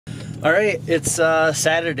Alright, it's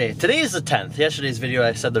Saturday. Today is the 10th. Yesterday's video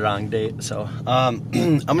I said the wrong date, so I'm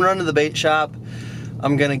gonna run to the bait shop.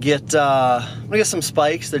 I'm gonna get some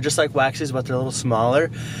spikes. They're just like waxies, but they're a little smaller.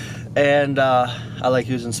 And I like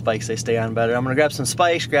using spikes, they stay on better. I'm gonna grab some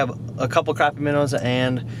spikes, grab a couple crappie minnows,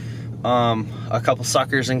 and a couple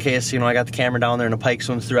suckers in case, you know, I got the camera down there and a pike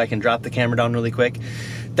swims through, I can drop the camera down really quick.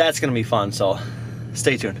 That's gonna be fun, so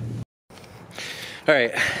stay tuned.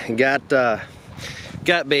 Alright, got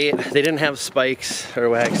bait. They didn't have spikes or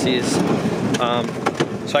waxies,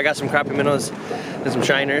 so I got some crappie minnows and some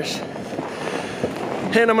shiners,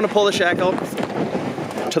 and I'm gonna pull the shack out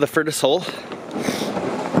to the furthest hole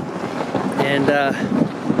and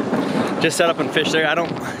just set up and fish there. I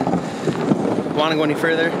don't want to go any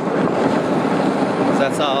further, so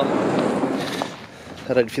that's all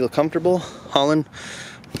that I'd feel comfortable hauling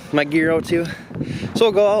my gear out to. So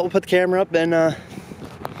we'll go out, we'll put the camera up, and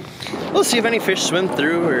we'll see if any fish swim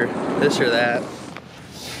through or this or that.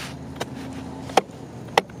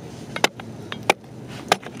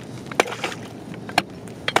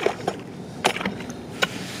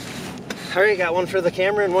 Alright, got one for the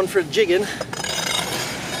camera and one for jigging.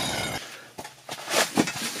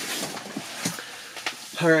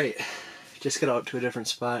 Alright, just got out to a different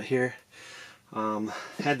spot here.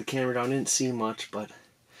 Had the camera down, didn't see much, but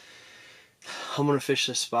I'm gonna fish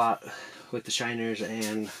this spot with the shiners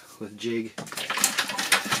and with jig.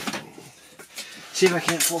 See if I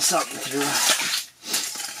can't pull something through.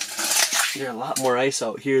 There's a lot more ice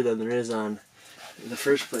out here than there is on the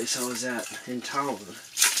first place I was at in town.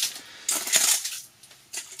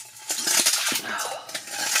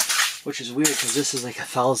 Which is weird because this is like a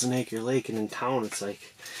 1,000-acre lake, and in town it's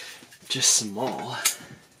like just small.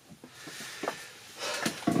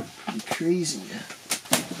 Crazy.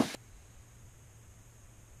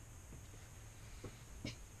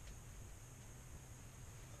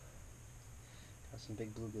 Some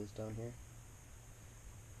big bluegills down here.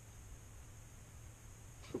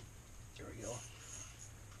 There we go.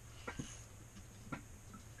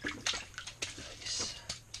 Nice.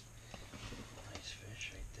 Nice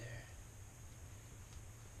fish right there.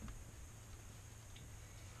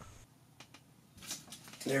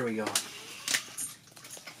 There we go.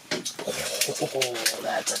 Oh,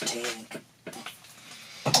 that's a tank.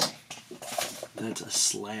 That's a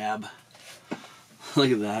slab.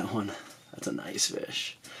 Look at that one. That's a nice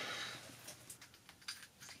fish.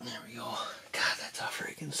 There we go. God, that's a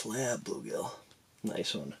freaking slab bluegill.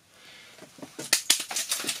 Nice one.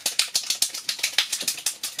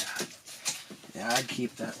 Yeah, I'd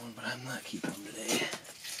keep that one, but I'm not keeping him today.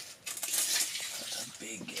 That's a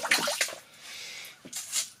big gill.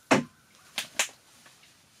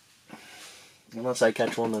 Unless I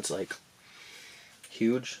catch one that's like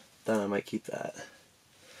huge, then I might keep that.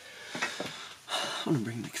 I'm gonna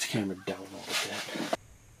bring the camera down a little bit.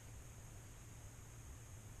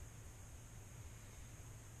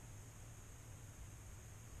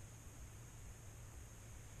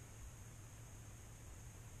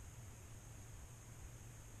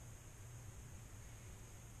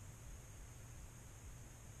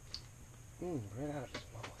 Right out of his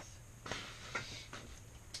mouth.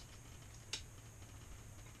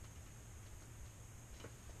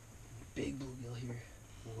 Big bluegill here.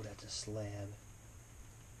 Oh, that's a slab.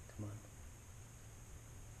 Come on.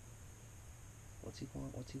 What's he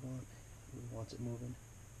want? What's he want? He wants it moving.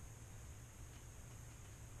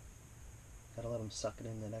 Gotta let him suck it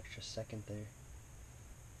in that extra second there.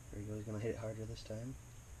 There we go. He's gonna hit it harder this time.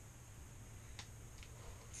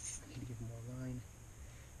 I need to give him more line.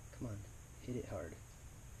 Come on. Hit it hard.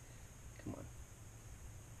 Come on.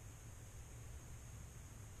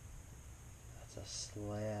 That's a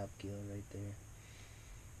slab gill right there.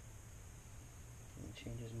 Can he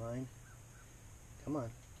change his mind? Come on.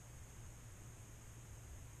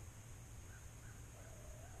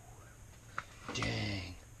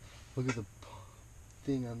 Dang. Look at the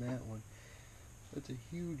thing on that one. That's a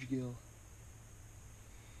huge gill.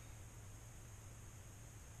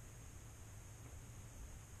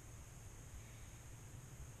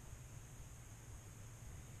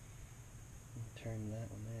 Turn that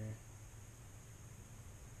one there.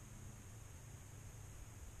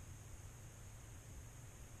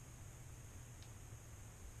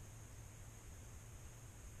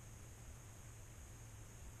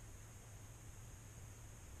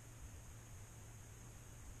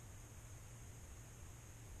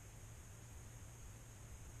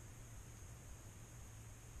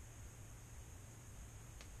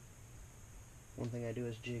 One thing I do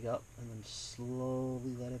is jig up and then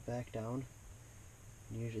slowly let it back down.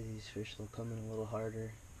 And usually these fish will come in a little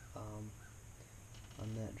harder on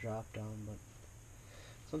that drop down,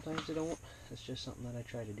 but Sometimes they don't. It's just something that I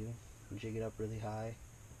try to do. Jig it up really high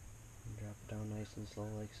and drop it down nice and slow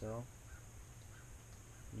like so.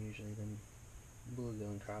 And usually then bluegill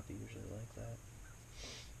and crappie usually like that.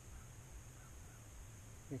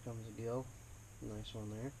 Here comes a gill. Nice one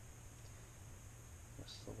there.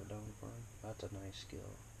 Let's slow it down for him. That's a nice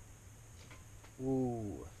gill.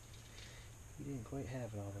 Ooh. He didn't quite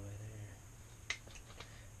have it all the way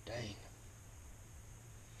there. Dang.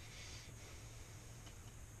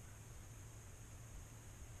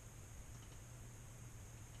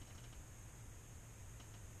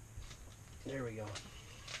 There we go.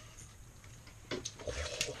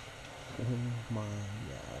 Oh my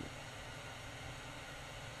god.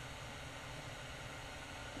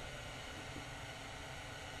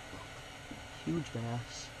 Huge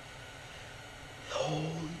bass.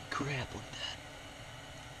 Holy crap, look at that.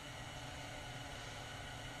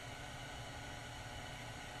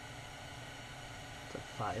 It's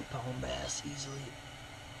a 5-pound bass easily.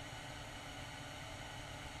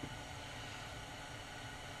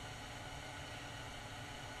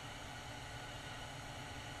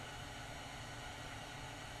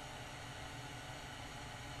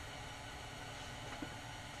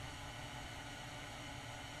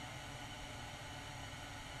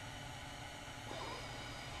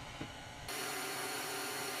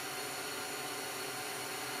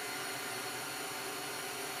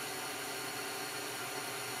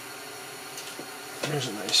 There's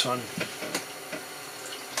a nice one.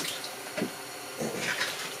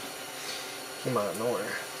 Came out of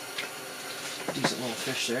nowhere. Decent little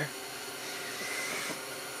fish there.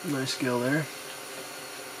 Nice gill there.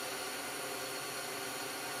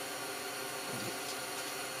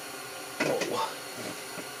 Oh.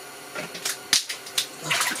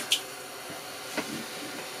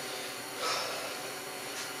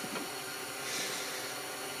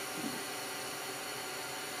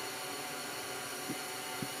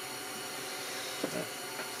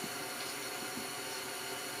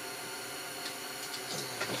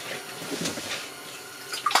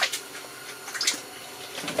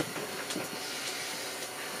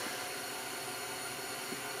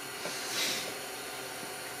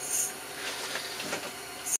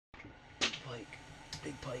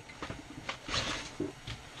 Big pike.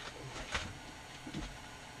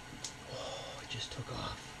 Oh, it just took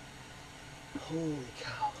off. Holy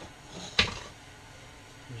cow.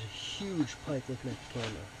 There's a huge pike looking at the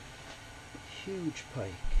camera. Huge pike.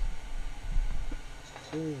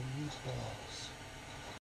 Holy balls.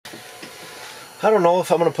 I don't know if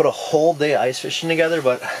I'm going to put a whole day ice fishing together,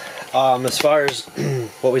 but as far as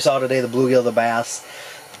what we saw today, the bluegill, the bass,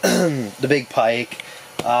 the big pike,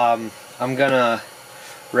 I'm going to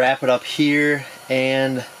wrap it up here,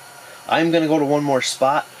 and I'm gonna go to one more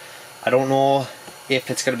spot. I don't know if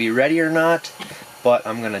it's gonna be ready or not, but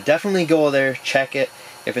I'm gonna definitely go there, check it.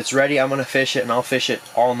 If it's ready, I'm gonna fish it, and I'll fish it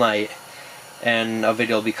all night, and a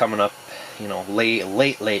video will be coming up, you know,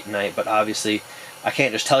 late night. But obviously I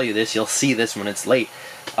can't just tell you this, you'll see this when it's late.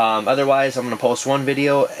 Otherwise I'm gonna post one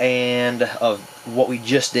video and of what we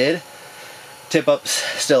just did. Tip up's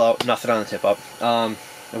still out, nothing on the tip up.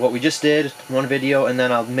 What we just did, one video, and then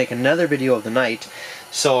I'll make another video of the night.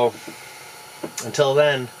 So until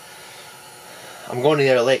then, I'm going to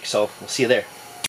the other lake, so we'll see you there.